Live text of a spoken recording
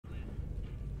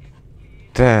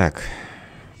Так,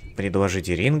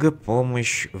 предложите Ринго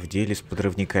помощь в деле с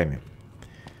подрывниками.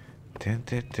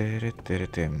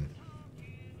 Тен-тен-тен-тен-тен.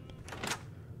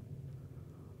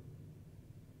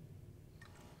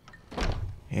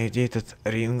 И где этот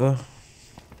Ринго?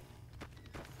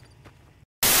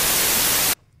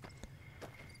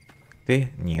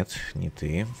 Ты? Нет, не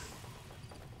ты.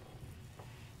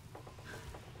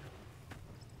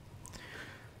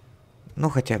 Ну,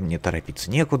 хотя мне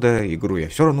торопиться некуда. Игру я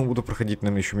все равно буду проходить,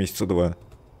 наверное, еще месяца 2.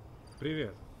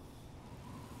 Привет.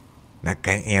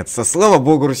 Наконец-то, слава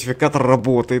богу, русификатор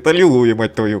работает. Аллилуйя,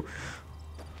 мать твою.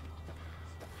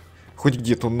 Хоть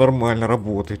где-то он нормально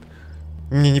работает.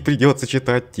 Мне не придется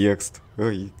читать текст.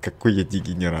 Ой, какой я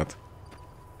дегенерат.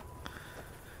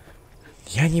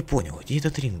 Я не понял, где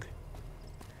этот Ринго?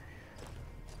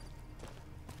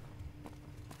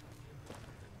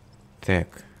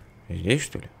 Так, здесь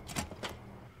что ли?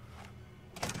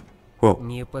 О.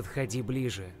 Не подходи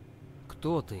ближе.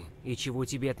 Кто ты и чего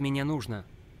тебе от меня нужно?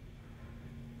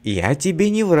 Я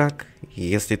тебе не враг,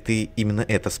 если ты именно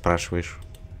это спрашиваешь.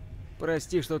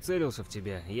 Прости, что целился в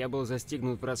тебя. Я был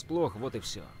застигнут врасплох, вот и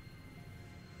все.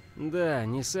 Да,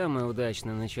 не самое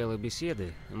удачное начало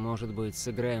беседы. Может быть,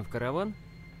 сыграем в караван?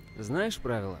 Знаешь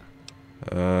правила?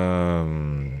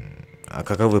 А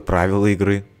каковы правила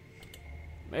игры?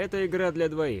 Это игра для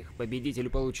двоих. Победитель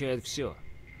получает все.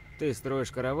 Ты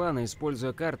строишь караваны,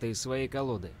 используя карты из своей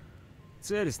колоды.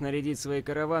 Цель — снарядить свои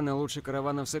караваны лучше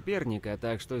караванов соперника,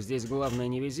 так что здесь главное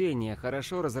не везение, а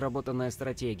хорошо разработанная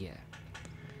стратегия.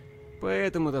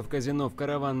 Поэтому-то в казино в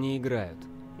караван не играют.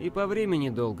 И по времени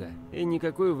долго, и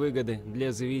никакой выгоды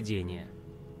для заведения.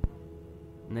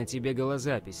 На тебе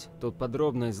голозапись, тут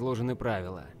подробно изложены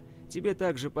правила. Тебе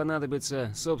также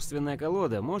понадобится собственная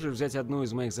колода, можешь взять одну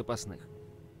из моих запасных.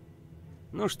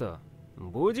 Ну что,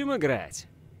 будем играть?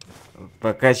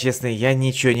 Пока, честно, я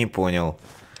ничего не понял.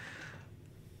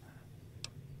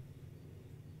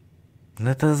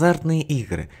 Но это азартные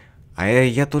игры, а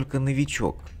я только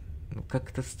новичок. Ну,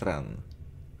 как-то странно.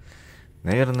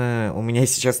 Наверное, у меня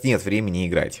сейчас нет времени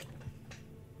играть.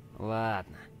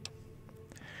 Ладно.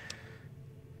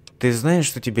 Ты знаешь,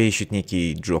 что тебя ищет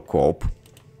некий Джо Коп?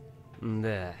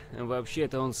 Да,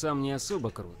 вообще-то он сам не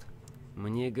особо крут.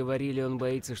 Мне говорили, он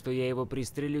боится, что я его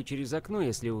пристрелю через окно,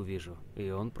 если увижу. И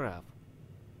он прав.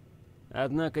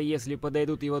 Однако, если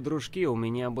подойдут его дружки, у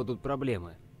меня будут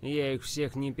проблемы. Я их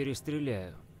всех не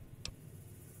перестреляю.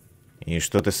 И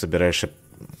что ты собираешься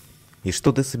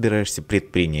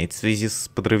предпринять в связи с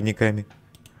подрывниками?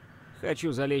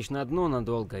 Хочу залечь на дно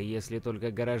надолго, если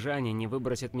только горожане не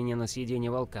выбросят меня на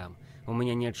съедение волкам. У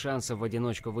меня нет шансов в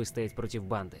одиночку выстоять против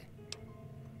банды.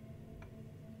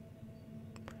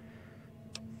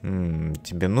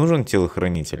 Тебе нужен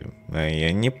телохранитель? А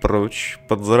я не прочь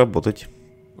подзаработать.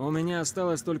 У меня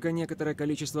осталось только некоторое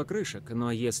количество крышек, но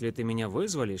если ты меня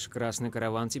вызволишь, красный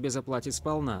караван тебе заплатит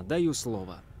сполна, даю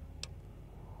слово.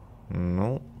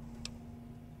 Ну...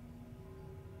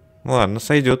 Ладно,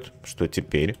 сойдет. Что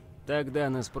теперь?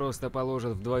 Тогда нас просто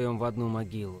положат вдвоем в одну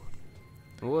могилу.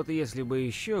 Вот если бы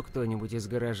еще кто-нибудь из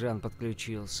горожан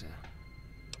подключился.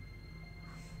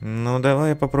 Ну,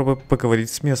 давай попробуем поговорить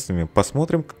с местными.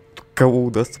 Посмотрим, кого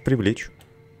удастся привлечь.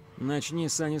 Начни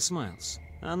с Ани Смайлз.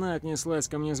 Она отнеслась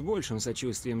ко мне с большим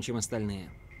сочувствием, чем остальные.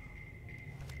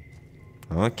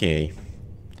 Окей.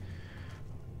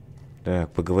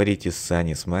 Так, поговорите с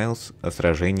Санни Смайлз о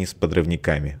сражении с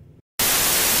подрывниками.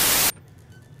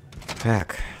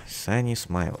 Так, Санни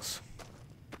Смайлз.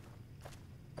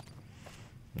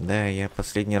 Да, я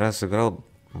последний раз играл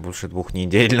больше 2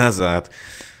 недель назад.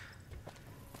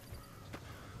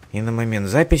 И на момент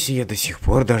записи я до сих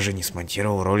пор даже не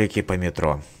смонтировал ролики по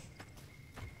метро.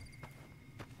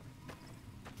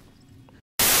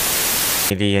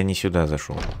 Или я не сюда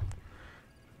зашел?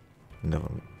 Да,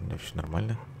 все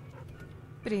нормально.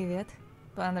 Привет.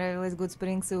 Понравилось Good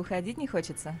Springs и уходить не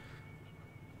хочется?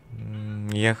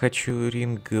 Я хочу,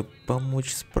 Ринго,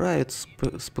 помочь справиться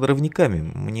с подрывниками.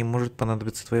 Мне может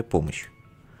понадобиться твоя помощь.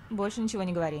 Больше ничего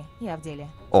не говори, я в деле.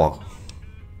 О!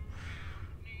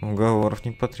 Уговоров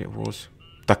не потребовалось.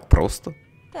 Так просто?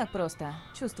 Так просто.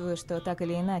 Чувствую, что так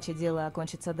или иначе дело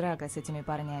окончится дракой с этими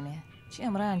парнями.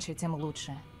 Чем раньше, тем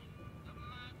лучше.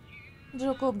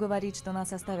 Джо Коп говорит, что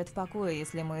нас оставят в покое,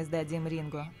 если мы сдадим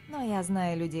Рингу. Но я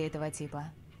знаю людей этого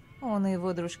типа. Он и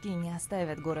его дружки не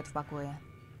оставят город в покое.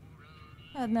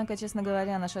 Однако, честно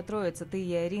говоря, наша троица, ты,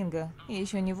 я и Ринго, и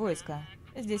еще не войско.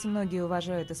 Здесь многие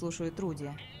уважают и слушают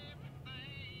Руди.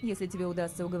 Если тебе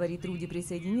удастся уговорить Руди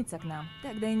присоединиться к нам,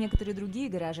 тогда и некоторые другие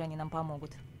горожане нам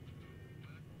помогут.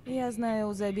 Я знаю,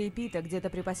 у Забей Пита где-то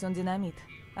припасен динамит.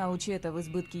 А у Чета в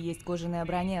избытке есть кожаная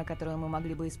броня, которую мы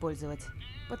могли бы использовать.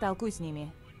 Потолкуй с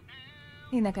ними.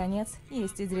 И, наконец,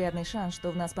 есть изрядный шанс,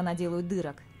 что в нас понаделают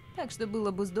дырок. Так что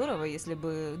было бы здорово, если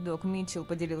бы док Митчелл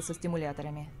поделился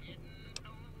стимуляторами.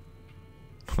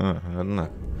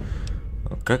 Однако.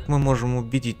 Как мы можем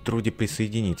убедить Труди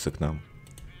присоединиться к нам?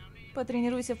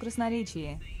 Потренируйся в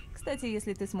красноречии. Кстати,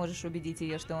 если ты сможешь убедить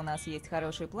ее, что у нас есть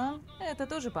хороший план, это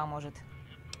тоже поможет.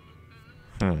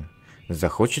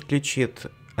 Захочет ли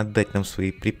Чет отдать нам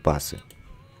свои припасы?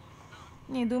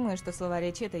 Не думаю, что в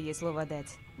словаре Чета есть слово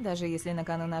 «дать». Даже если на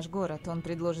кону наш город, он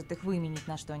предложит их выменить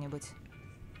на что-нибудь.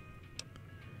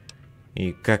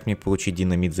 И как мне получить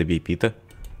динамит за Бейпита?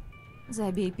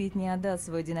 Забей, Пит не отдаст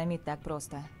свой динамит так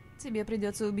просто. Тебе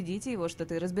придется убедить его, что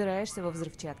ты разбираешься во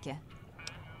взрывчатке.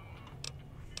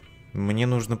 Мне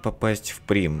нужно попасть в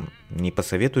Прим. Не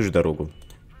посоветуешь дорогу?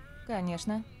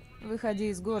 Конечно. Выходи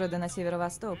из города на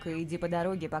северо-восток и иди по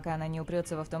дороге, пока она не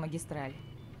упрется в автомагистраль.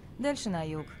 Дальше на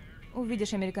юг.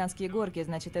 Увидишь американские горки,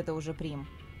 значит, это уже Прим.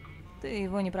 Ты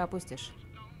его не пропустишь.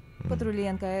 Патрули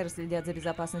НКР следят за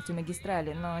безопасностью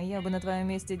магистрали, но я бы на твоем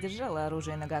месте держала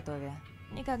оружие наготове.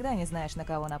 Никогда не знаешь, на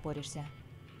кого напоришься.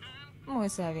 Мой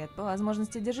совет, по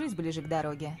возможности держись ближе к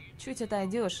дороге. Чуть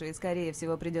отойдешь, и скорее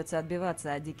всего придется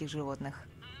отбиваться от диких животных.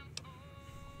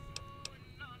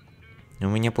 У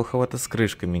меня плоховато с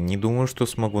крышками. Не думаю, что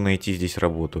смогу найти здесь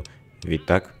работу. Ведь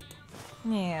так?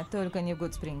 Нет, только не в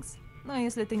Гуд Спрингс. Но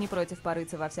если ты не против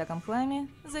порыться во всяком хламе,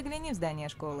 загляни в здание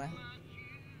школы.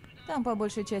 Там по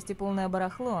большей части полное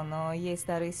барахло, но есть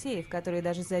старый сейф, который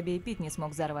даже Забей Пит не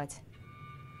смог взорвать.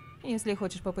 Если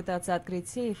хочешь попытаться открыть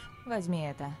сейф, возьми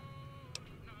это.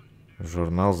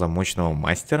 Журнал замочного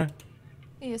мастера?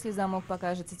 Если замок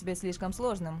покажется тебе слишком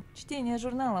сложным, чтение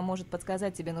журнала может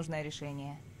подсказать тебе нужное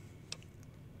решение.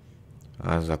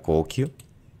 А заколки?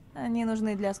 Они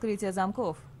нужны для вскрытия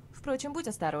замков. Впрочем, будь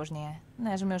осторожнее.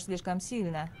 Нажмешь слишком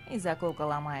сильно, и заколка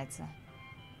ломается.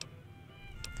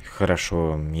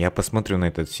 Хорошо, я посмотрю на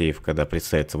этот сейф, когда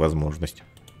представится возможность.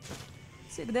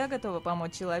 Всегда готова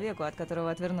помочь человеку, от которого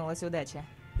отвернулась удача.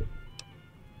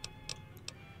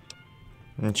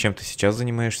 Чем ты сейчас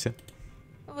занимаешься?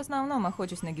 В основном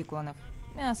охочусь на гекконов.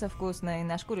 Мясо вкусное, и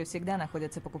на шкуре всегда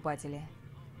находятся покупатели.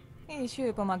 И еще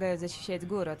и помогаю защищать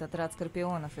город от рад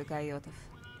скорпионов и койотов.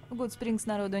 В Гуд Спрингс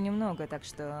народу немного, так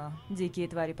что дикие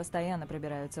твари постоянно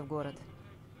пробираются в город.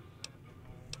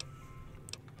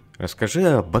 Расскажи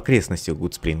об окрестностях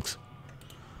Гуд Спрингс.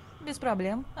 Без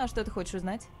проблем. А что ты хочешь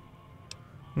узнать?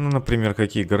 Ну, например,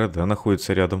 какие города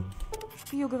находятся рядом.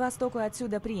 К юго-востоку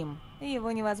отсюда Прим.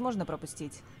 Его невозможно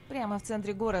пропустить. Прямо в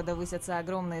центре города высятся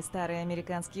огромные старые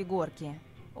американские горки.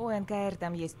 У НКР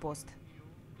там есть пост.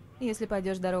 Если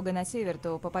пойдешь дорогой на север,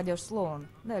 то попадешь в Слоун.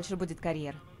 Дальше будет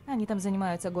карьер. Они там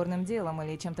занимаются горным делом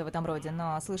или чем-то в этом роде,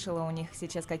 но слышала, у них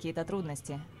сейчас какие-то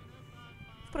трудности.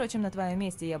 Впрочем, на твоем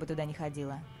месте я бы туда не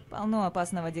ходила. Полно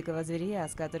опасного дикого зверя,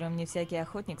 с которым не всякий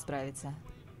охотник справится.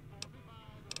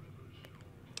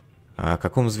 А о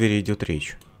каком звере идет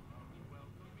речь?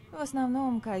 В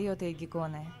основном койоты и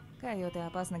гекконы. Койоты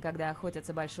опасны, когда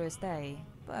охотятся большой стаей.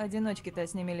 Поодиночке-то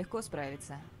с ними легко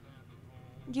справиться.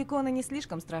 Гекконы не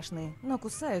слишком страшны, но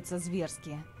кусаются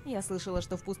зверски. Я слышала,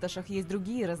 что в пустошах есть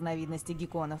другие разновидности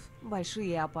гекконов. Большие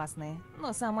и опасные,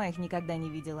 но сама их никогда не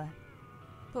видела.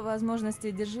 По возможности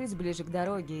держись ближе к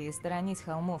дороге и сторонись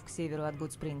холмов к северу от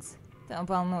Гуд Спрингс. Там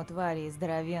полно тварей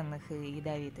здоровенных и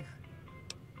ядовитых.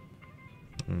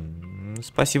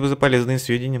 Спасибо за полезные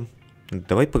сведения.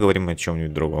 Давай поговорим о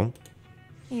чем-нибудь другом.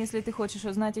 Если ты хочешь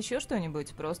узнать еще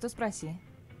что-нибудь, просто спроси.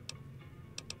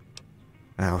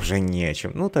 А уже не о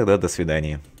чем. Ну тогда до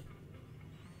свидания.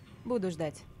 Буду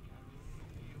ждать.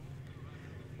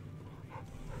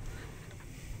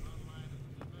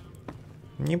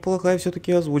 Неплохая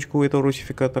все-таки озвучка у этого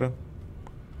русификатора.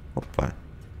 Опа.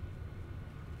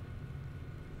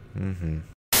 Угу.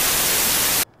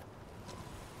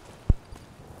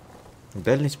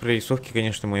 Дальность прорисовки,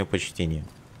 конечно, мое почтение.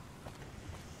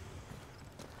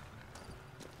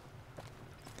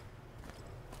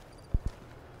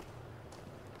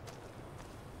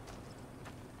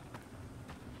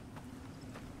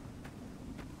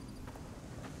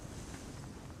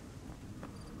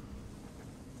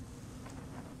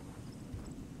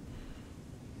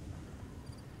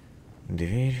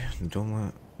 Дверь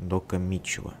дома Дока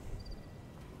Митчелла.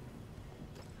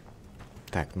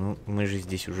 Так, ну мы же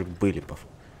здесь уже были,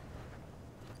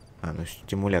 ну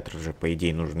стимуляторы же, по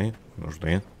идее, нужны.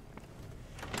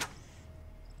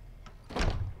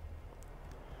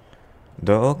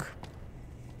 Док.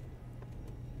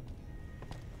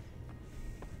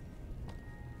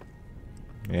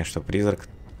 Я что, призрак?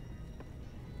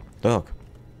 Док.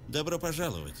 Добро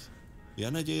пожаловать.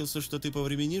 Я надеялся, что ты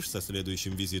повременишь со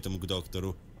следующим визитом к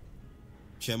доктору.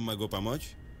 Чем могу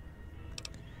помочь?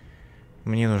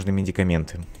 Мне нужны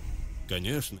медикаменты.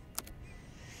 Конечно.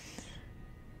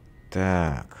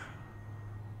 Так.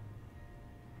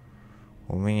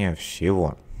 У меня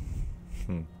всего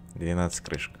 12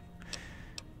 крышек.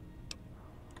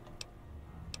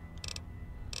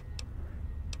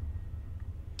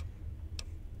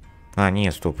 А,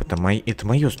 нет, стоп, это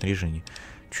мое снаряжение.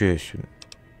 Че я сюда?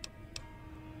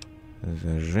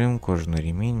 Зажим, кожаный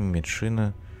ремень,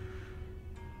 медшина.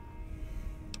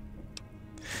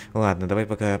 Ладно, давай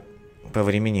пока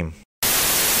повременим.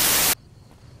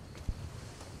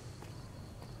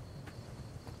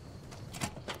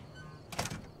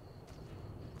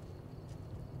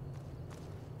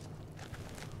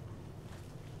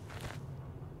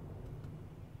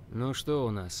 Ну что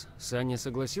у нас? Саня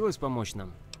согласилась помочь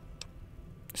нам?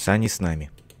 Сани с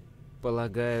нами.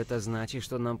 Полагаю, это значит,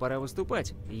 что нам пора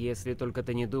выступать, если только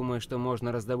ты не думаешь, что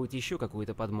можно раздобыть еще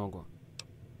какую-то подмогу.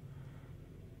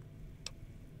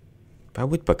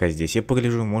 Побудь пока здесь, я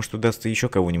погляжу, может удастся еще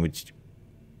кого-нибудь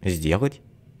сделать?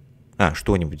 А,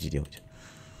 что-нибудь сделать.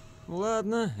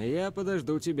 Ладно, я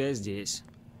подожду тебя здесь.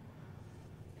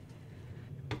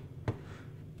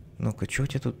 Ну-ка, что у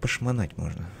тебя тут пошмонать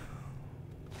можно?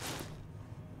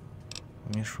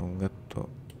 Мешок готов.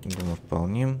 Думаю,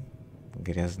 вполне.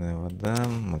 Грязная вода,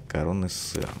 макароны с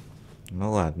сыром.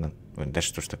 Ну ладно. Ой, да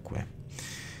что ж такое?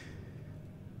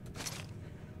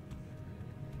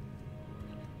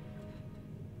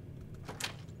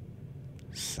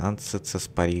 Сансет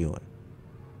соспарила.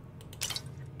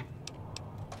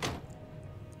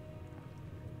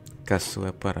 Кассовый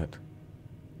аппарат.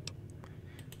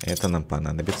 Это нам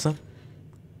понадобится.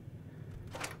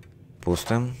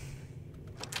 Пусто.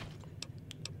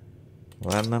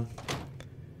 Ладно.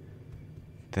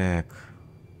 Так.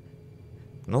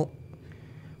 Ну,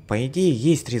 по идее,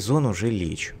 есть резон уже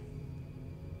лечь.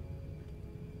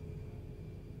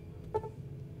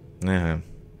 Ага.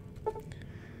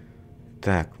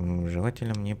 Так,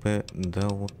 желательно мне бы до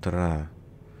утра.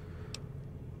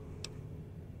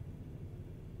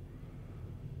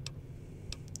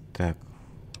 Так.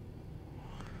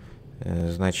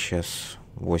 Значит, сейчас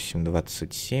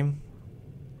 8:27.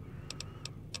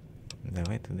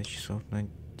 Давай тогда часов на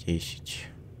 10.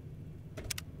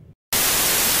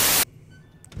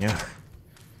 Ах.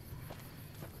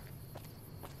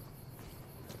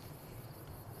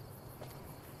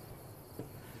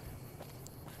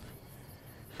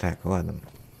 Так, ладно.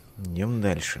 Идем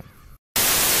дальше.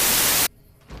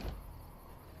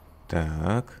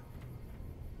 Так.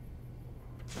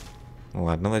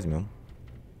 Ладно, возьмем.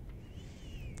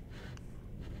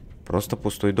 Просто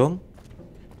пустой дом?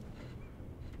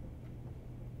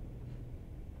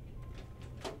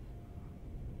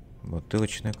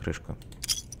 Бутылочная крышка.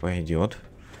 Пойдет.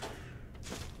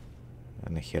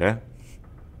 А нахера?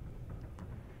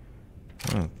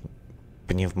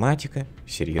 Пневматика?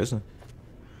 Серьезно?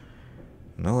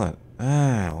 Ну ладно.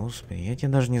 А, господи, я тебя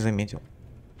даже не заметил.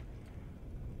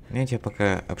 Я тебя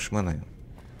пока обшмонаю.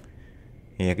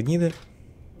 Я гнида?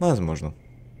 Возможно.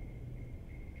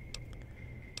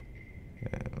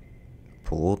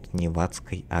 Плод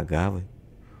невадской агавы.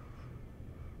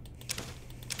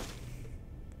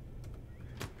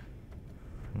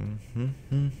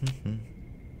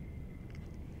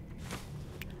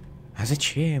 А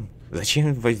зачем?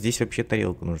 Зачем здесь вообще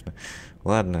тарелку нужно?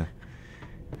 Ладно.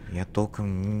 Я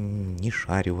толком не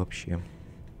шарю вообще.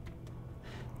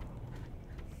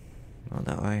 Ну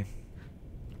давай.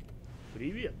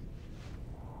 Привет.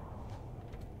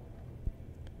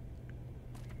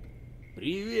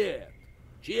 Привет.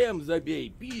 Чем забей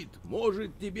Пит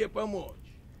может тебе помочь?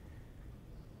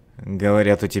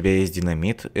 Говорят, у тебя есть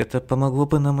динамит. Это помогло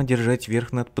бы нам одержать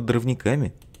верх над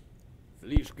подрывниками.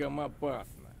 Слишком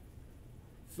опасно.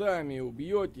 Сами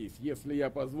убьетесь, если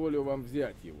я позволю вам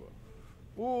взять его.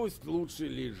 Пусть лучше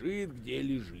лежит, где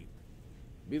лежит.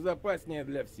 Безопаснее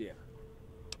для всех.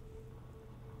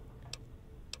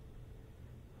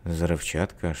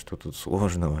 Взрывчатка, что тут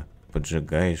сложного?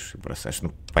 Поджигаешь и бросаешь.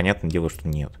 Ну, понятное дело, что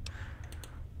нет.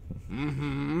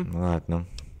 Ладно.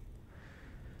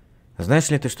 Знаешь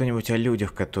ли ты что-нибудь о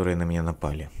людях, которые на меня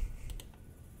напали?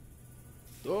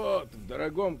 Тот в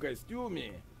дорогом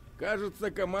костюме, кажется,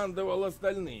 командовал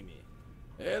остальными.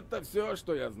 Это все,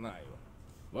 что я знаю.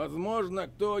 Возможно,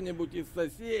 кто-нибудь из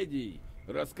соседей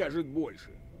расскажет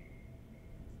больше.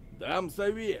 Дам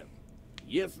совет.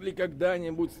 Если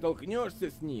когда-нибудь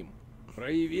столкнешься с ним,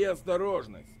 прояви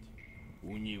осторожность.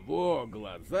 У него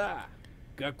глаза,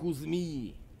 как у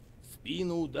змеи. В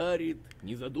спину ударит,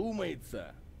 не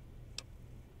задумается.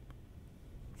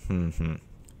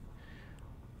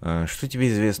 Что тебе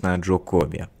известно о Джо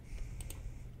Кобе?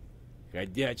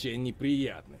 Ходячая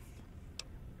неприятность.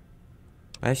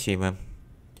 Спасибо.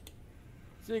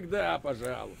 Всегда,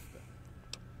 пожалуйста.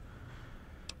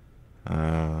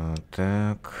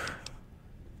 Так.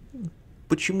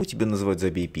 Почему тебя называют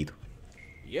Забей Пит?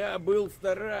 Я был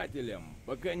старателем,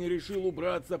 пока не решил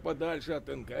убраться подальше от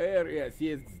НКР и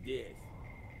осесть здесь.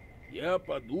 Я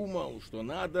подумал, что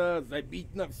надо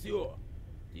забить на все.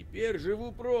 Теперь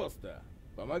живу просто.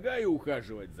 Помогаю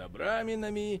ухаживать за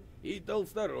браминами и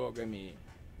толсторогами.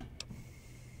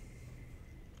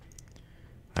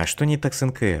 А что не так с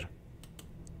НКР?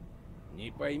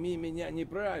 Не пойми меня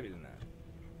неправильно.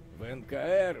 В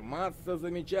НКР масса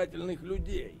замечательных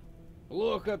людей.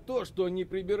 Плохо то, что они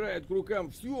прибирают к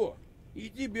рукам все, и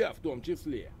тебя в том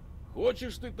числе.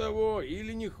 Хочешь ты того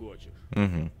или не хочешь.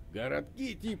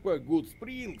 Городки типа Good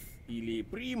Springs или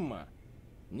Примма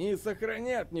не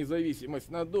сохранят независимость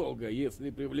надолго,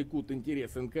 если привлекут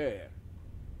интерес НКР.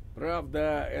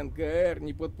 Правда, НКР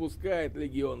не подпускает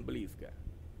Легион близко.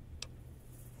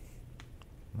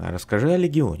 А расскажи о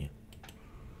Легионе.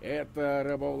 Это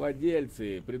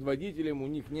рабовладельцы, предводителем у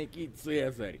них некий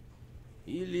Цезарь.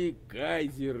 Или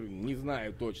Кайзер, не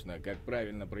знаю точно, как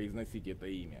правильно произносить это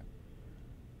имя.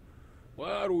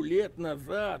 Пару лет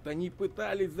назад они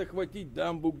пытались захватить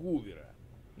дамбу Гувера,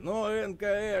 но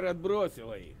НКР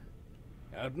отбросила их.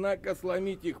 Однако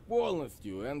сломить их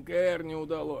полностью НКР не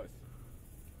удалось.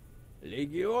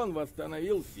 Легион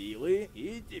восстановил силы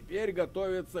и теперь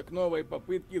готовится к новой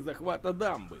попытке захвата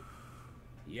дамбы.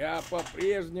 Я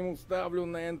по-прежнему ставлю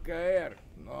на НКР,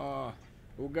 но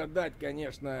угадать,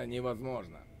 конечно,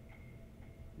 невозможно.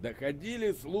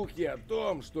 Доходили слухи о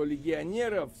том, что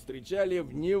легионеров встречали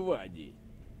в Неваде,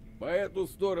 по эту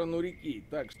сторону реки,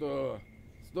 так что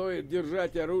стоит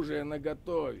держать оружие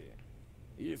наготове.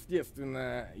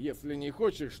 Естественно, если не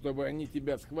хочешь, чтобы они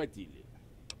тебя схватили.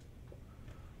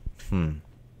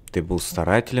 Ты был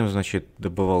старателем, значит,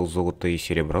 добывал золото и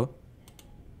серебро?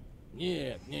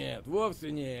 Нет,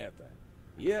 вовсе не это.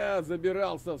 Я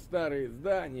забирался в старые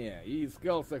здания и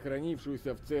искал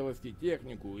сохранившуюся в целости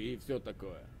технику и все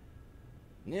такое.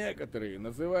 Некоторые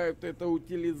называют это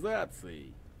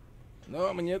утилизацией,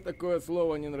 но мне такое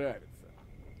слово не нравится.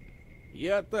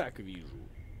 Я так вижу.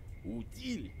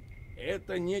 Утиль —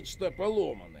 это нечто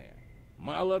поломанное,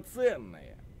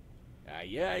 малоценное. А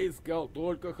я искал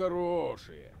только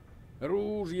хорошие.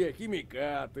 Ружья,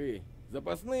 химикаты,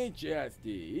 запасные части,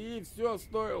 и все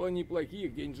стоило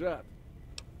неплохих деньжат.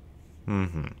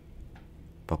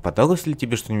 Попадалось ли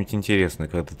тебе что-нибудь интересное,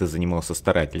 когда ты занимался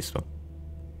старательством?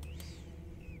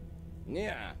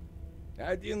 Не,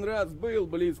 один раз был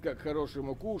близко к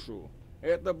хорошему кушу.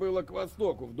 Это было к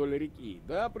востоку вдоль реки,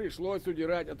 да пришлось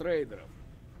удирать от рейдеров.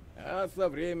 А со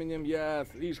временем я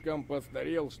слишком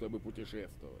постарел, чтобы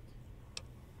путешествовать.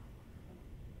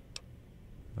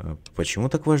 Почему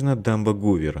так важна дамба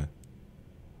Гувера?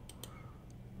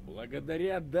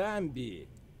 Благодаря дамбе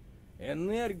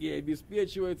энергией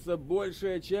обеспечивается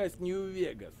большая часть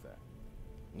Нью-Вегаса.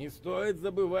 Не стоит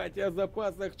забывать о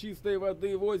запасах чистой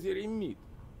воды в озере Мид.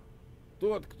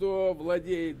 Тот, кто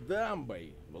владеет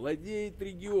дамбой, владеет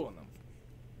регионом.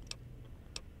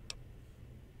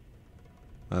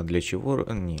 А для чего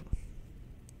они?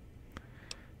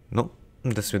 Ну,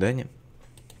 до свидания.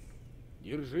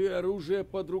 Держи оружие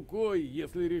под рукой,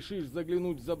 если решишь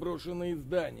заглянуть в заброшенные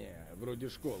здания, вроде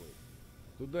школы.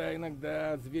 Туда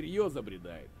иногда зверье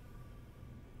забредает.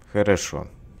 Хорошо.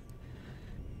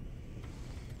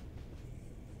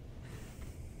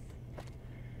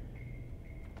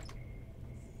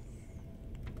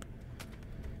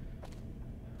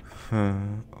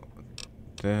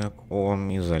 Так,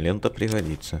 изолента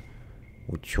пригодится.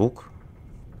 Утюг.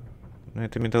 Ну,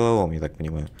 это металлолом, я так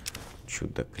понимаю.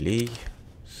 Чудо-клей.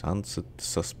 Сансет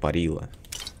соспарила.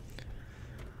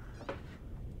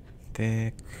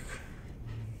 Так.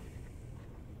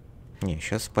 Не,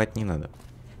 сейчас спать не надо.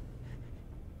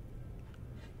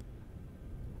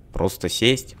 Просто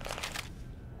сесть.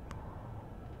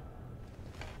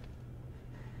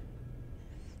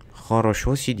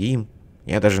 Хорошо, сидим.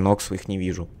 Я даже ног своих не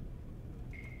вижу.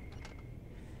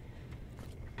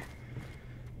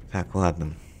 Так,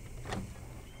 ладно.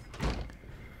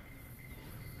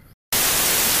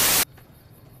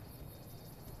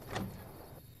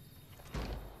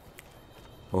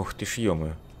 Ох ты ж,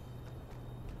 ё-моё.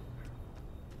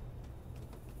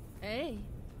 Эй,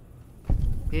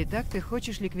 Итак, ты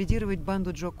хочешь ликвидировать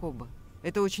банду Джо Коба.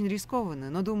 Это очень рискованно,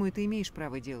 но думаю, ты имеешь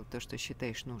право делать то, что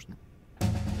считаешь нужным.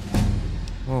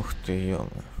 Ух ты,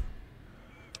 ё-моё.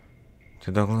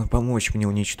 Ты должна помочь мне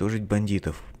уничтожить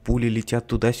бандитов. Пули летят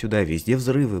туда-сюда, везде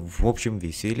взрывы. В общем,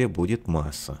 веселья будет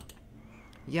масса.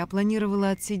 Я планировала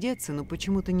отсидеться, но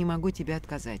почему-то не могу тебе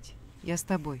отказать. Я с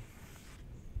тобой.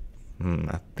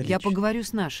 Отлично. Я поговорю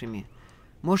с нашими.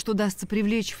 Может, удастся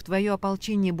привлечь в твое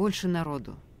ополчение больше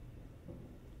народу.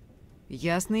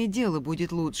 Ясное дело,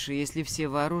 будет лучше, если все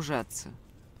вооружатся.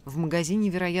 В магазине,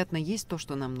 вероятно, есть то,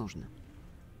 что нам нужно.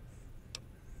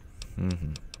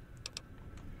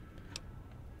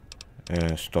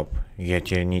 Стоп. Я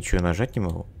тебе ничего нажать не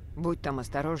могу? Будь там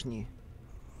осторожнее.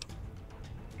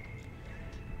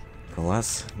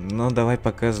 Класс. Ну, давай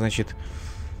пока, значит,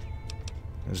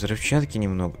 взрывчатки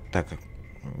немного. Так,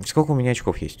 сколько у меня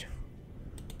очков есть?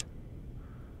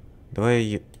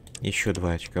 Давай еще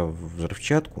 2 очка в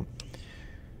взрывчатку.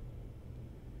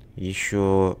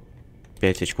 Еще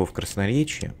 5 очков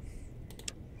красноречия.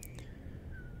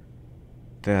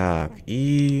 Так,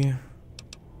 и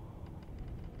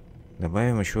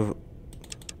добавим еще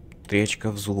 3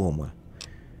 очка взлома.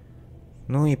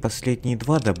 Ну и последние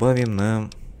 2 добавим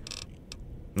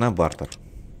на бартер.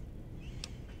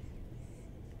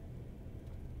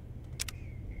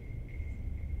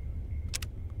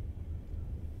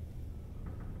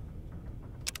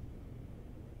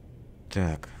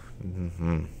 Так.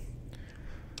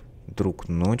 Друг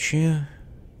ночи.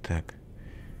 Так.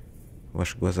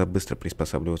 Ваши глаза быстро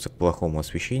приспосабливаются к плохому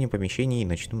освещению помещений и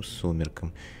ночным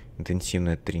сумеркам.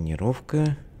 Интенсивная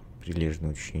тренировка.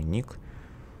 Прилежный ученик.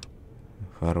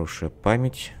 Хорошая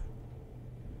память.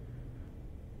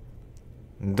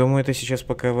 Думаю, это сейчас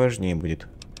пока важнее будет.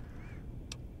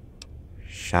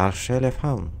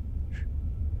 Шаршелефан.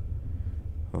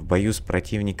 В бою с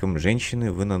противником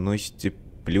женщины вы наносите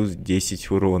плюс 10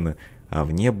 урона, а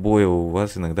вне боя у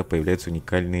вас иногда появляются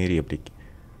уникальные реплики.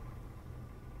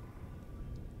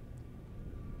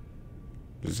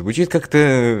 Звучит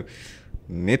как-то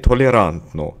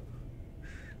нетолерантно.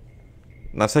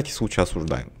 На всякий случай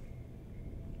осуждаем.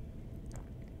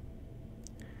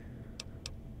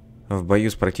 В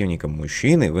бою с противником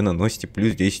мужчины вы наносите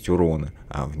плюс 10 урона,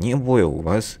 а вне боя у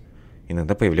вас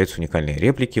иногда появляются уникальные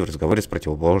реплики в разговоре с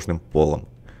противоположным полом.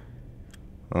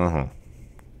 Ага.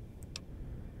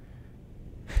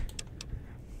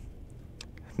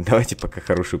 Давайте пока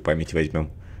хорошую память возьмем.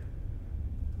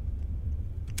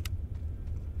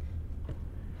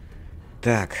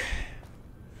 Так.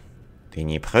 Ты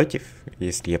не против,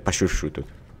 если я пошушу тут?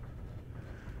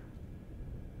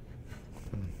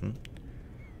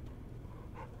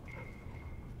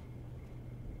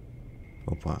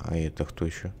 Опа, а это кто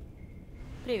еще?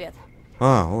 Привет.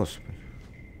 А, господи.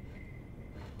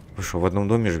 Вы что, в одном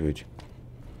доме живете?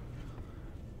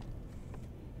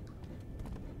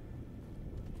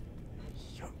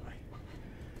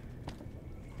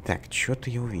 Так, что-то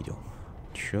я увидел.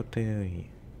 Что-то я...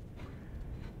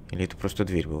 Или это просто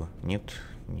дверь была? Нет,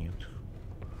 нет.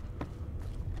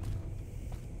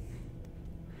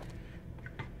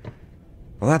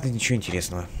 Ладно, ничего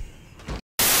интересного.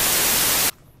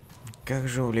 Как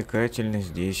же увлекательно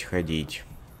здесь ходить.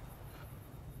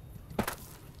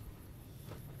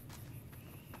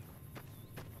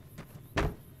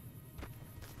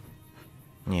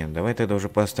 Нет, давай тогда уже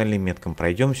по остальным меткам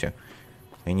пройдемся.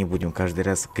 И не будем каждый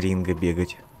раз к Ринго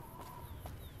бегать.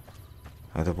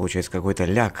 А то получается какой-то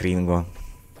ляг Ринго.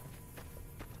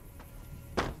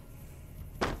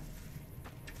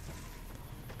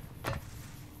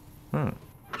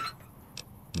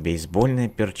 Бейсбольная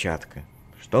перчатка.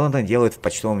 Что она делает в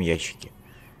почтовом ящике?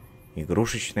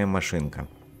 Игрушечная машинка.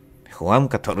 Хлам,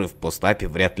 который в постапе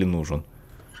вряд ли нужен.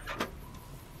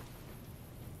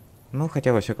 Ну,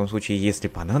 хотя, во всяком случае, если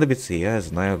понадобится, я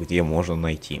знаю, где можно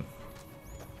найти.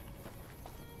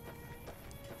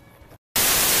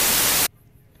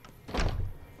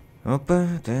 Опа,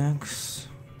 такс.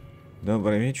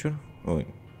 Добрый вечер. Ой,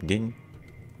 день.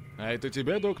 А это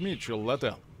тебя, док Митчелл,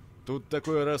 латал? Тут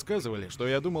такое рассказывали, что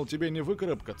я думал тебе не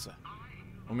выкарабкаться.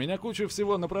 У меня куча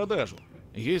всего на продажу.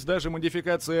 Есть даже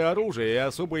модификации оружия и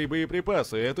особые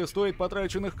боеприпасы, и это стоит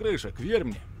потраченных крышек, верь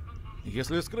мне.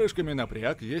 Если с крышками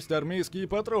напряг, есть армейские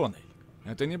патроны.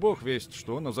 Это не бог весть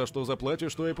что, но за что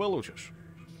заплатишь, то и получишь.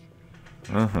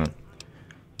 Ага.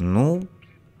 Ну...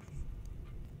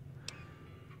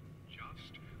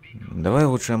 Давай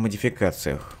лучше о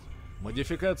модификациях.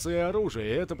 Модификации оружия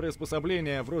 — это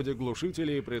приспособления вроде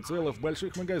глушителей и прицелов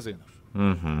больших магазинов.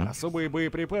 Угу. Особые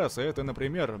боеприпасы — это,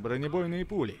 например, бронебойные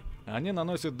пули. Они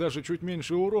наносят даже чуть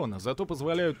меньше урона, зато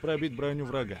позволяют пробить броню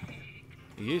врага.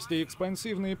 Есть и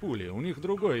экспансивные пули, у них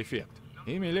другой эффект.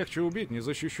 Ими легче убить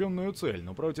незащищенную цель,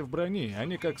 но против брони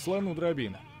они как слону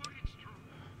дробина.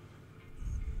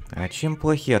 А чем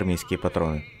плохи армейские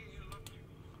патроны?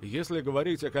 Если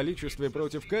говорить о количестве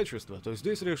против качества, то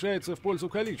здесь решается в пользу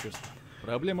количества.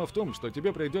 Проблема в том, что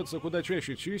тебе придется куда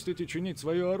чаще чистить и чинить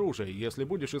свое оружие, если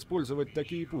будешь использовать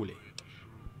такие пули.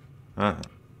 Ага.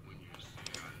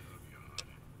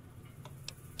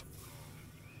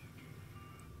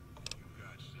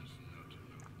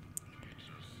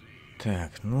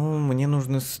 Так, ну, мне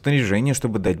нужно снаряжение,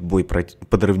 чтобы дать бой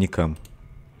подрывникам.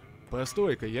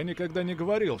 Постой-ка, я никогда не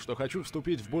говорил, что хочу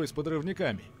вступить в бой с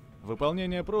подрывниками.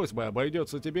 Выполнение просьбы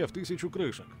обойдется тебе в 1000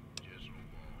 крышек.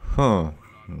 Хо,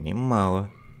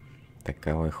 немало.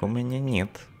 Таковых у меня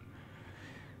нет.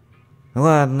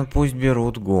 Ладно, пусть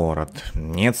берут город.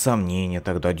 Нет сомнения,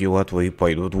 тогда дела твои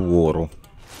пойдут в гору.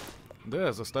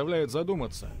 Да, заставляет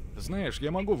задуматься. Знаешь,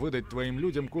 я могу выдать твоим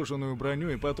людям кожаную броню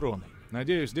и патроны.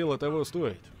 Надеюсь, дело того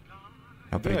стоит.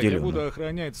 Определенно. Да, я буду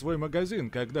охранять свой магазин,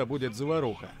 когда будет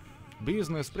заваруха.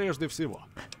 Бизнес прежде всего.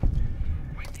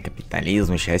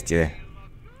 Капитализм, счастье.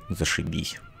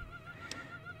 Зашибись.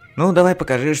 Ну, давай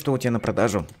покажи, что у тебя на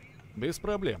продажу. Без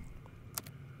проблем.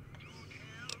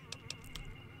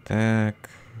 Так.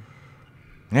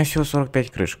 У меня всего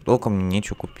 45 крышек. Толком мне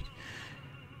нечего купить.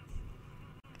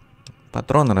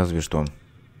 Патроны разве что.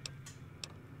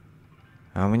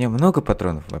 А у меня много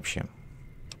патронов вообще?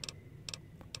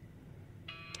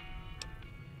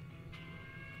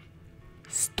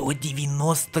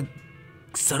 «190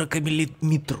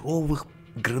 40-миллиметровых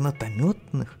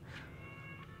гранатометных?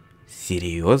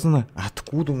 Серьезно?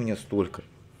 Откуда у меня столько?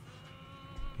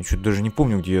 Я что-то даже не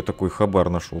помню, где я такой хабар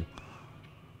нашел.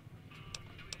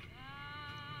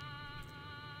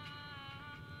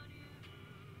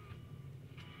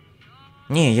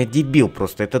 Не, я дебил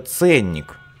просто, это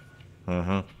ценник.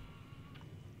 Ага.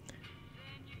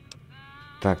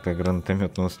 Так-то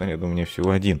гранатометного снаряда у меня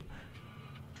всего один.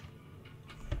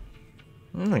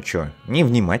 Ну чё,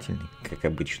 невнимательный, как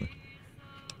обычно.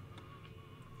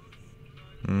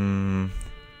 То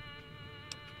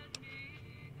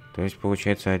есть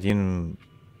получается один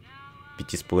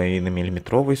 5,5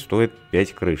 миллиметровый стоит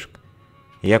 5 крышек.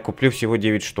 Я куплю всего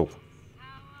 9 штук.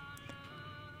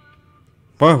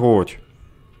 Погодь.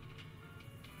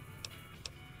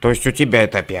 То есть у тебя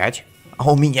это 5,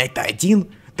 а у меня это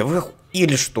 1? Да вы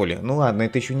охуели, что ли? Ну ладно,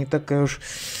 это еще не такая уж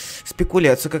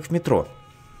спекуляция, как в метро.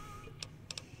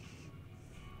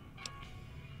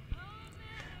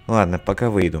 Ладно, пока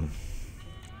выйду.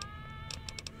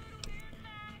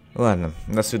 Ладно,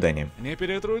 до свидания. Не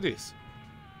перетрудись.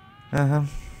 Ага.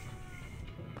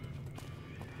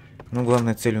 Ну,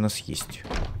 главная цель у нас есть.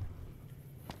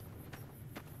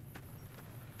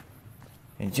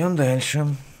 Идем дальше.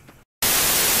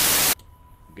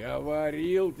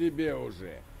 Говорил тебе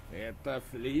уже, это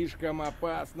слишком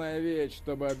опасная вещь,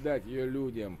 чтобы отдать ее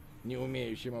людям, не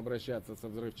умеющим обращаться со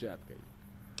взрывчаткой.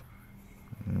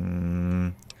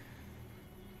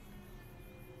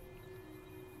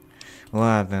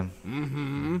 Ладно.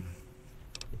 Угу.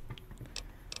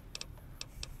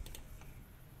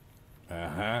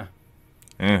 Ага.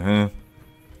 Ага.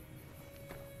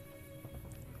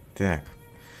 Так.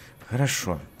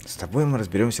 Хорошо. С тобой мы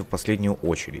разберемся в последнюю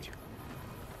очередь.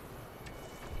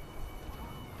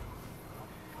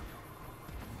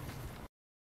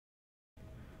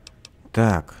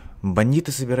 Так.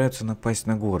 Бандиты собираются напасть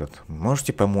на город.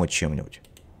 Можете помочь чем-нибудь?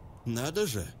 Надо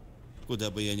же. Куда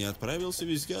бы я ни отправился,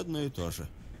 везде одно и то же.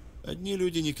 Одни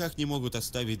люди никак не могут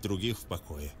оставить других в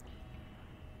покое.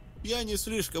 Я не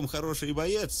слишком хороший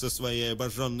боец со своей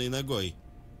обожженной ногой.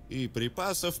 И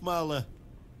припасов мало.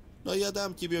 Но я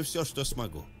дам тебе все, что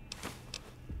смогу.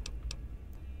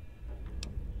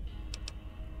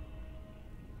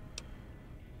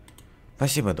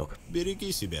 Спасибо, док.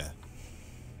 Береги себя.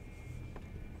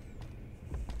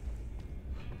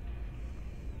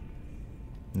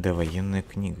 Да, военная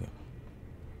книга.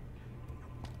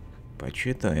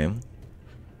 Почитаем.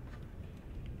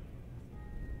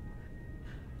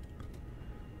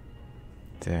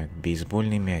 Так,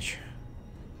 бейсбольный мяч.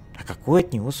 А какой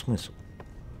от него смысл?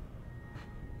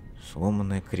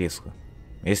 Сломанное кресло.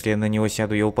 Если я на него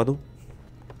сяду, я упаду?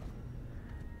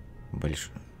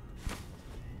 Большое.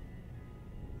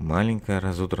 Маленькая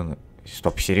разудранная.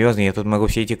 Стоп, серьезно, я тут могу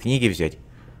все эти книги взять?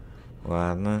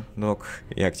 Ладно, док,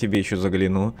 я к тебе еще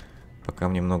загляну. Пока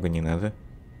мне много не надо.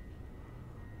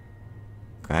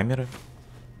 Камера.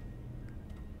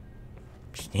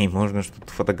 С ней можно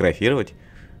что-то фотографировать.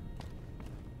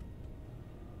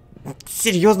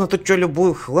 Серьезно, тут что,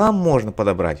 любой хлам можно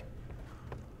подобрать?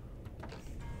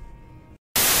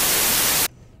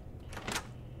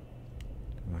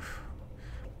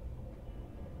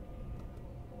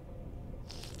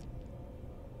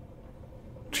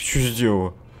 Ты что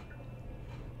сделала?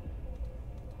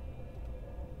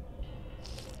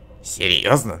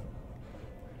 Серьезно?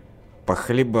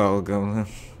 Похлебал говно.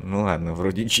 Ну ладно,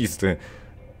 вроде чистое.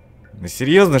 Ну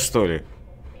серьезно, что ли?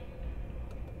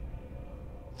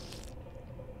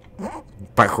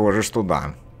 Похоже, что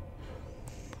да.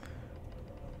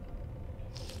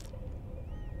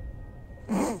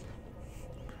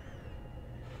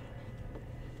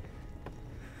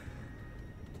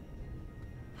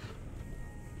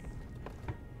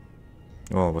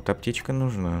 О, вот аптечка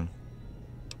нужна.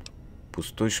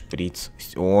 Пустой шприц.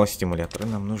 О, стимуляторы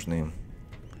нам нужны.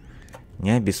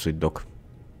 Не обессудь, док.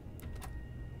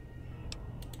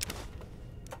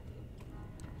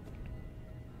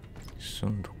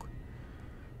 Сундук.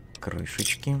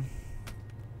 Крышечки.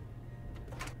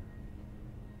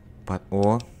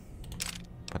 О,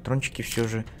 патрончики все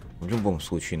же в любом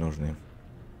случае нужны.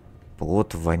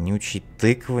 Плод вонючей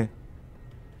тыквы.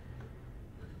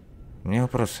 У меня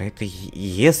вопрос, а это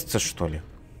естся, что ли?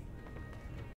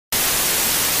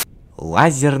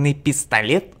 Лазерный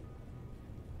пистолет?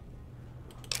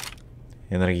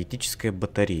 Энергетическая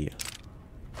батарея.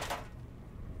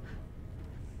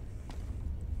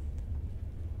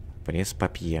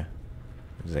 Пресс-папье.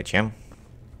 Зачем?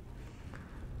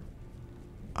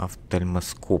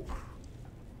 Офтальмоскоп.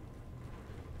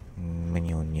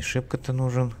 Мне он не шибко-то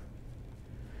нужен.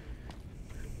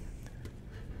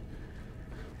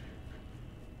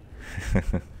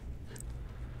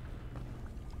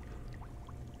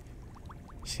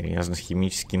 Серьезно,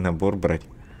 химический набор брать?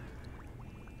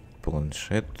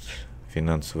 Планшет,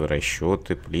 финансовые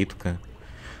расчеты, плитка.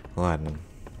 Ладно,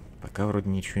 пока вроде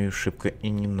ничего шибко и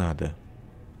не надо.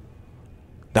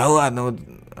 Да ладно, вот...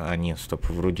 А, нет, стоп,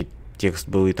 вроде текст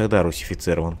был и тогда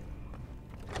русифицирован.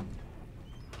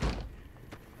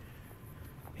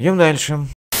 Идем дальше.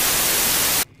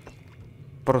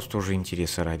 Просто уже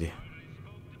интереса ради.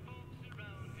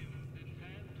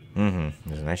 Угу,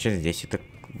 значит, здесь это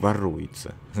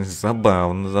воруется.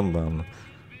 Забавно, забавно.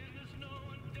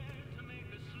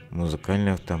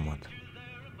 Музыкальный автомат.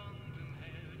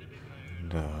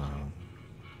 Да.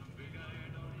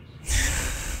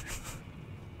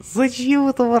 Зачем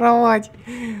это воровать?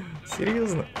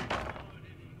 Серьезно?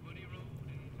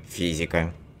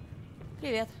 Физика.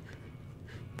 Привет.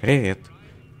 Привет.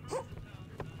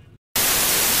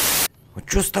 Вот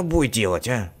что с тобой делать,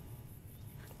 а?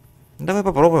 Давай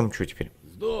попробуем, что теперь.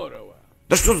 Здорово.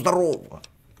 Да что здорово?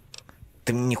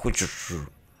 Ты не хочешь...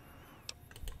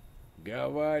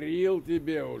 Говорил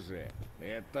тебе уже.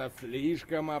 Это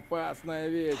слишком опасная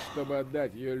вещь, чтобы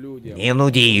отдать ее людям, Не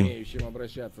нуди. умеющим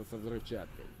обращаться со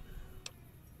взрывчаткой.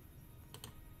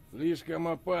 Слишком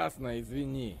опасно,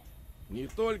 извини. Не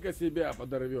только себя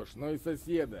подорвешь, но и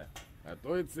соседа. А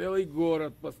то и целый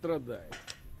город пострадает.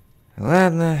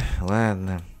 Ладно,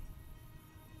 ладно.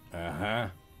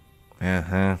 Ага.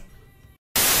 Ага.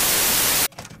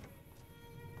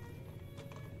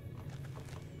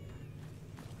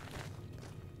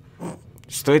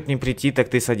 Стоит не прийти, так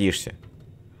ты садишься.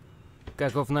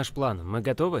 Каков наш план? Мы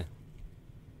готовы?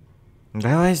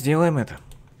 Давай сделаем это.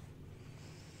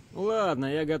 Ладно,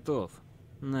 я готов.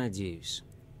 Надеюсь.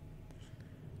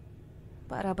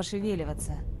 Пора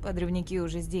пошевеливаться. Подрывники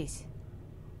уже здесь.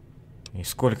 И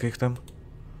сколько их там?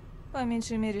 По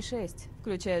меньшей мере 6,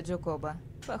 включая Джокоба.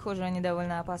 Похоже, они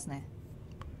довольно опасны.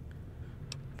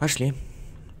 Пошли.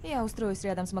 Я устроюсь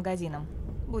рядом с магазином.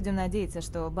 Будем надеяться,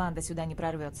 что банда сюда не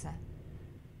прорвется.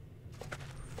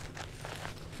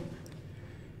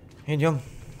 Идем.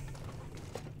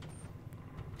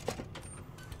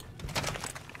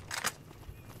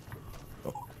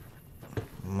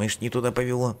 Мышь не туда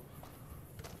повело.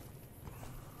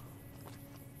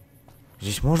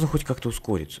 Здесь можно хоть как-то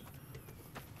ускориться?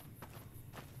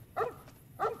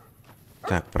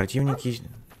 Так, противники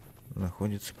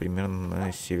находятся примерно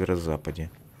на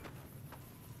северо-западе.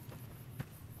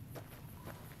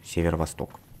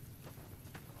 Северо-восток.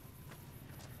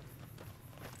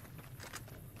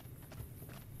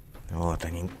 Вот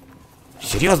они.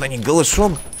 Серьезно, они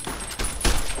голышом?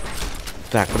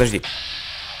 Так, подожди.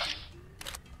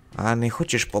 А не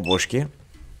хочешь по бошке?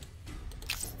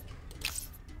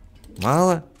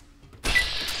 Мало?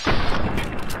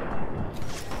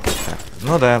 Так,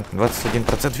 ну да,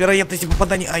 21% вероятности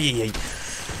попадания. Ай-яй-яй.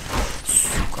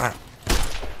 Сука.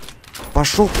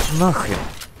 Пошел нахрен.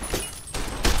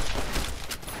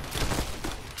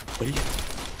 Блин.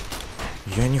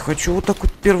 Я не хочу вот так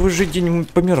вот первый же день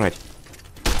помирать.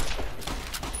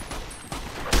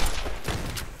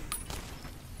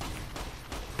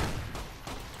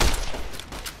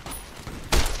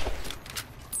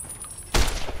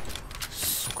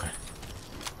 Сука.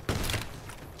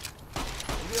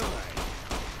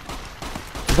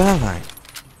 Давай.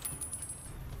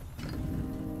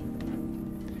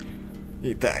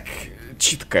 Итак,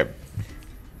 читка.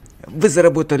 Вы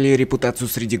заработали репутацию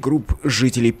среди групп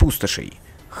жителей пустошей.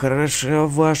 Хороша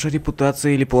ваша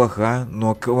репутация или плоха,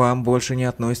 но к вам больше не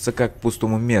относится как к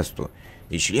пустому месту.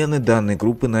 И члены данной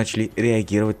группы начали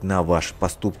реагировать на ваши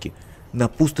поступки. На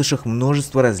пустошах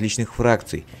множество различных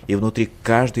фракций, и внутри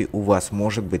каждой у вас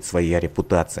может быть своя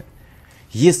репутация.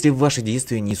 Если ваши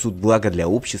действия несут благо для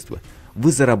общества,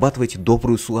 вы зарабатываете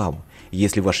добрую славу.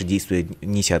 Если ваши действия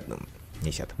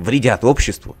вредят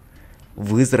обществу,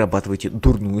 вы зарабатываете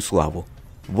дурную славу.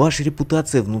 Ваша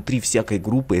репутация внутри всякой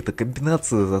группы — это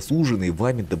комбинация заслуженной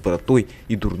вами добротой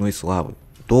и дурной славы.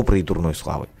 Доброй и дурной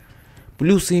славы.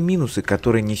 Плюсы и минусы,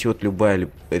 которые несет любая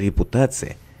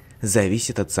репутация,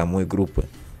 зависят от самой группы.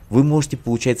 Вы можете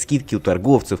получать скидки у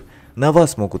торговцев, на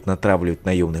вас могут натравливать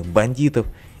наемных бандитов,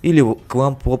 или к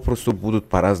вам попросту будут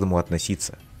по-разному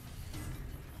относиться.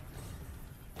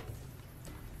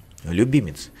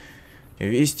 Любимец.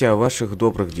 Вести о ваших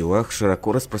добрых делах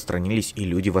широко распространились, и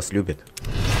люди вас любят.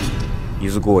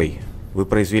 Изгой. Вы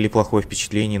произвели плохое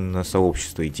впечатление на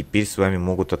сообщество, и теперь с вами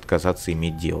могут отказаться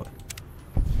иметь дело.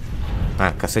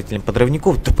 А, касательно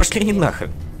подрывников, да пошли они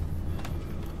нахрен.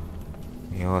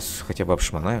 Я вас хотя бы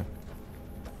обшмонаю.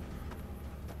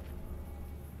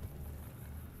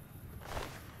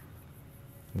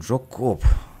 Джокоп.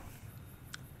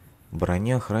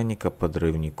 Броня охранника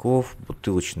подрывников,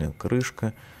 бутылочная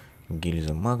крышка,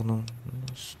 гильза магнум,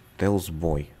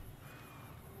 стелсбой.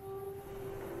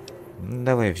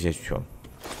 Давай взять все.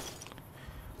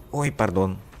 Ой,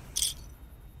 пардон.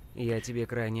 Я тебе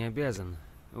крайне обязан.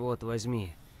 Вот,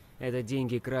 возьми. Это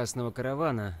деньги красного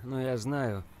каравана, но я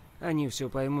знаю, они все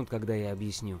поймут, когда я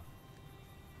объясню.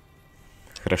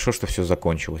 Хорошо, что все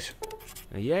закончилось.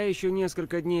 Я еще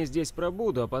несколько дней здесь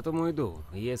пробуду, а потом уйду.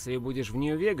 Если будешь в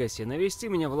Нью-Вегасе, навести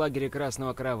меня в лагере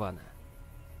красного каравана.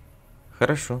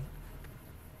 Хорошо.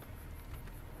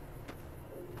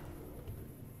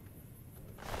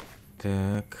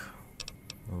 Так.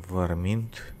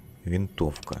 Варминт.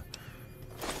 Винтовка.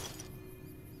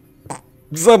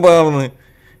 Забавно.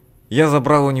 Я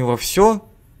забрал у него все,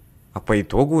 а по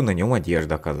итогу на нем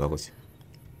одежда оказалась.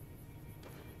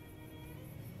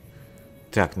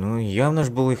 Так, ну явно ж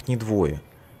было их не двое.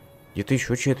 Где-то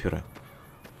еще 4.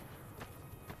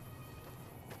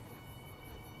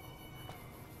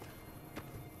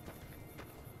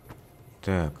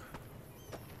 Так.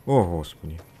 О,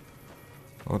 господи.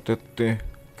 Вот это ты,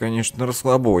 конечно,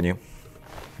 расслабоне.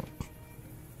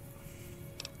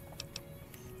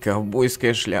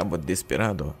 Ковбойская шляпа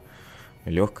Деспирадо.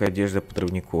 Легкая одежда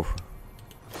подрывников.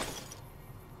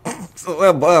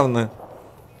 Забавно.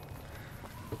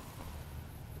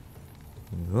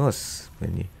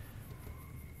 Господи.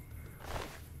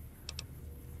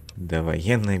 Да,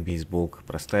 военная бейсболка.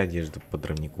 Простая одежда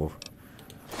подрывников.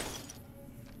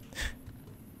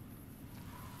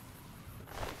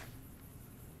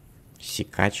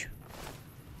 Секач.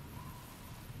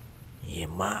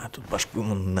 Ема, тут башку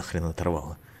ему нахрен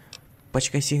оторвало.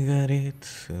 Пачка сигарет.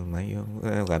 Моё...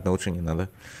 ладно, лучше не надо.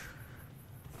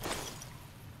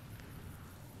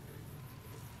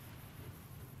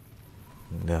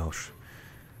 Да уж.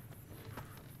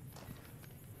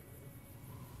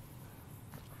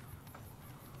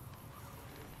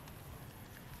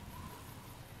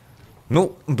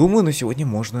 Ну, думаю, на сегодня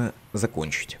можно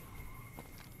закончить.